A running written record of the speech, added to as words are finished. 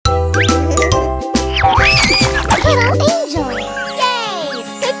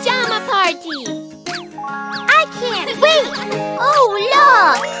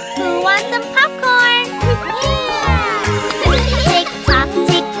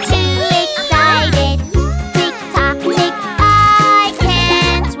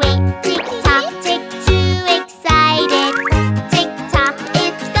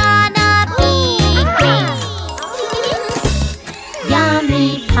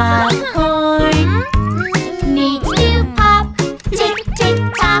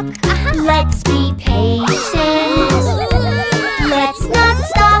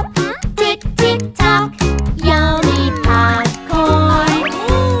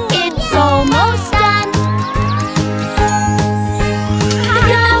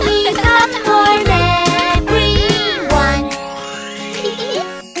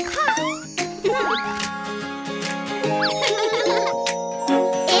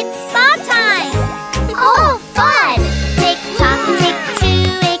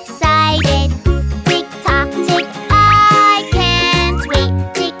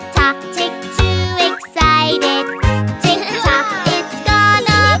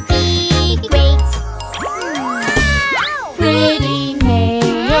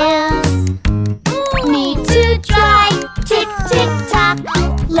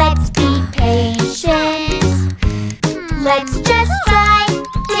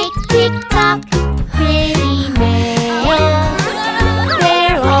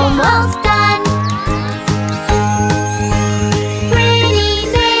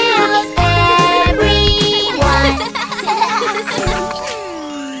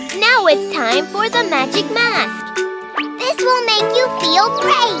it's time for the magic mask. This will make you feel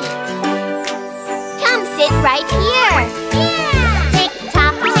great. Come sit right here. Yeah! Tick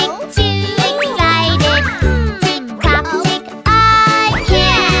tock, tick, too excited. Tick tock, tick, I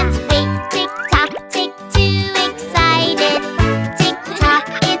can't wait. Tick tock, tick, too excited. Tick tock,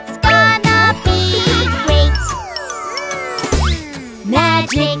 it's gonna be great.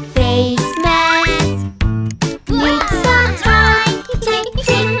 Magic face mask. Need some time. Tick,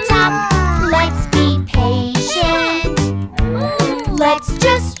 tick, tock. Let's be patient. Let's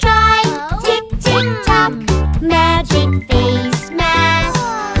just try. Tick, tick, tock. Magic face mask.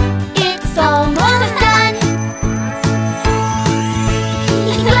 It's almost done.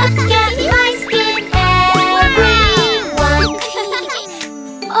 Look at my skin, everyone.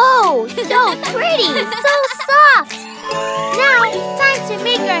 Oh, so pretty, so soft. Now, time to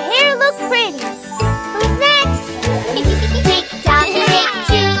make our hair look pretty. Who's next? Tick tock, tick,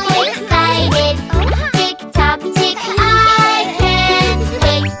 too excited. Tick tock, tick, I can't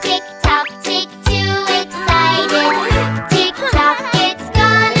wait. Tick tock, tick, too excited. Tick tock, it's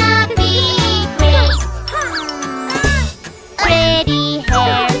gonna be great. Pretty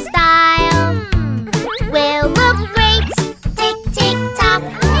hairstyle will look great. Tick, tick, tock.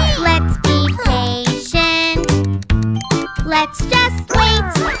 Let's be patient. Let's just wait.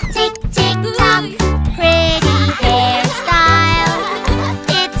 Tick, tick, tock. Pretty hairstyle.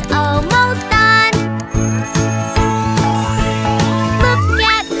 It's almost done. Look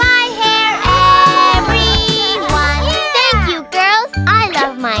at my hair, everyone. Thank you, girls. I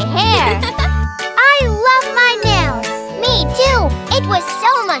love my hair. I love my nails. Me too. It was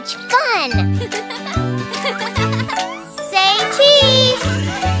so much fun. Say cheese.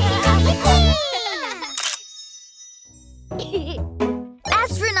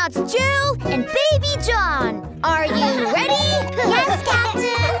 Astronauts Jill and Baby John, are you ready? Yes,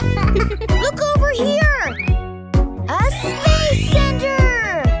 Captain. Look over here! A space center!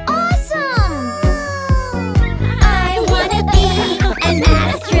 Awesome! I wanna be an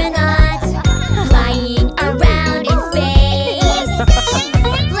astronaut, flying around in space.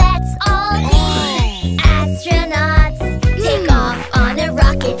 Let's all be astronauts, take off on a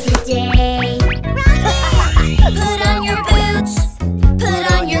rocket today. Put on your boots, put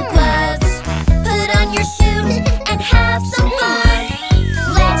on your gloves, put on your suit and have some fun.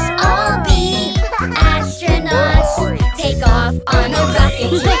 Let's all be astronauts, take off on a rocket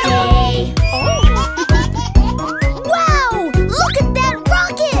today. Wow! Look at that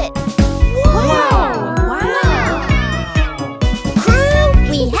rocket! Wow! Crew,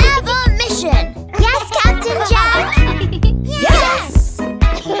 we have a mission. Yes, Captain Jack. Yes!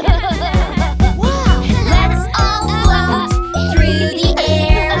 Let's all float through the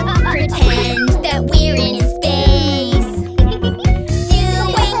air, pretend that we're in space.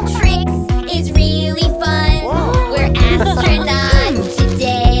 Doing tricks is really fun. We're astronauts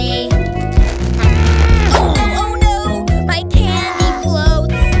today. Oh no, my candy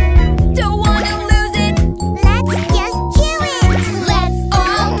floats. Don't wanna lose it. Let's just chew it. Let's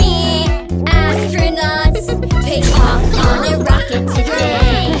all be astronauts. Take off on a rocket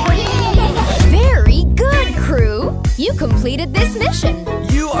today. Very good, crew. You completed this mission.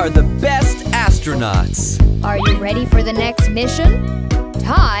 You are the best astronauts. Are you ready for the next mission?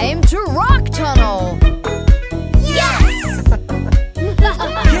 Time to rock tunnel. Yes!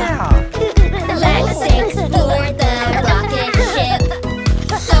 Yeah. Let's explore the rocket ship.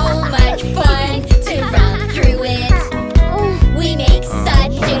 So much fun to run through it. We make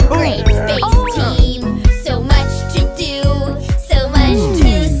such a great space team. So much to do, so much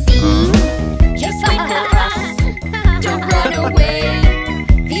to see. Just wait for us, don't run away.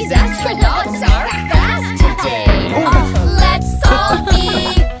 These astronauts are fast today. Let's all be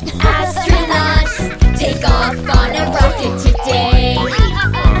astronauts, take off on a rocket today.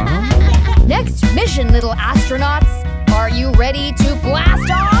 Next mission, little astronauts. Are you ready to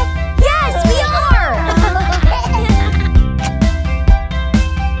blast off? Yes, we are!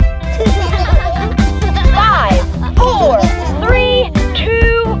 5, 4, 3,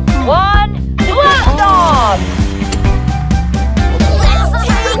 2, 1, blast off! Let's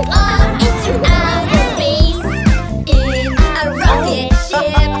take off into outer space in a rocket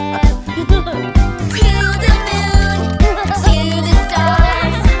ship. To the moon, to the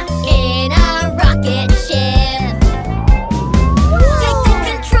stars in a rocket ship.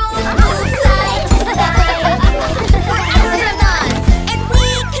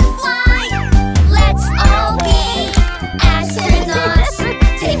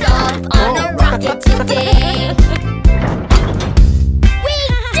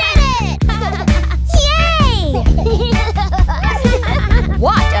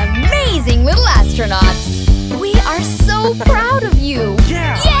 so proud of you.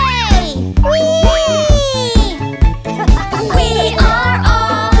 Yeah! Yay! Whee! We are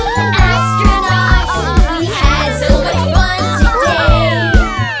all astronauts. We had so much fun today.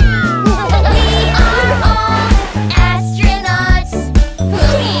 We are all astronauts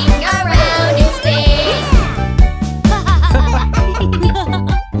floating around in space.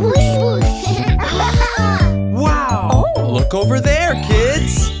 Wow! Look over there,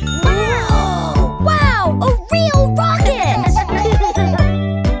 kids!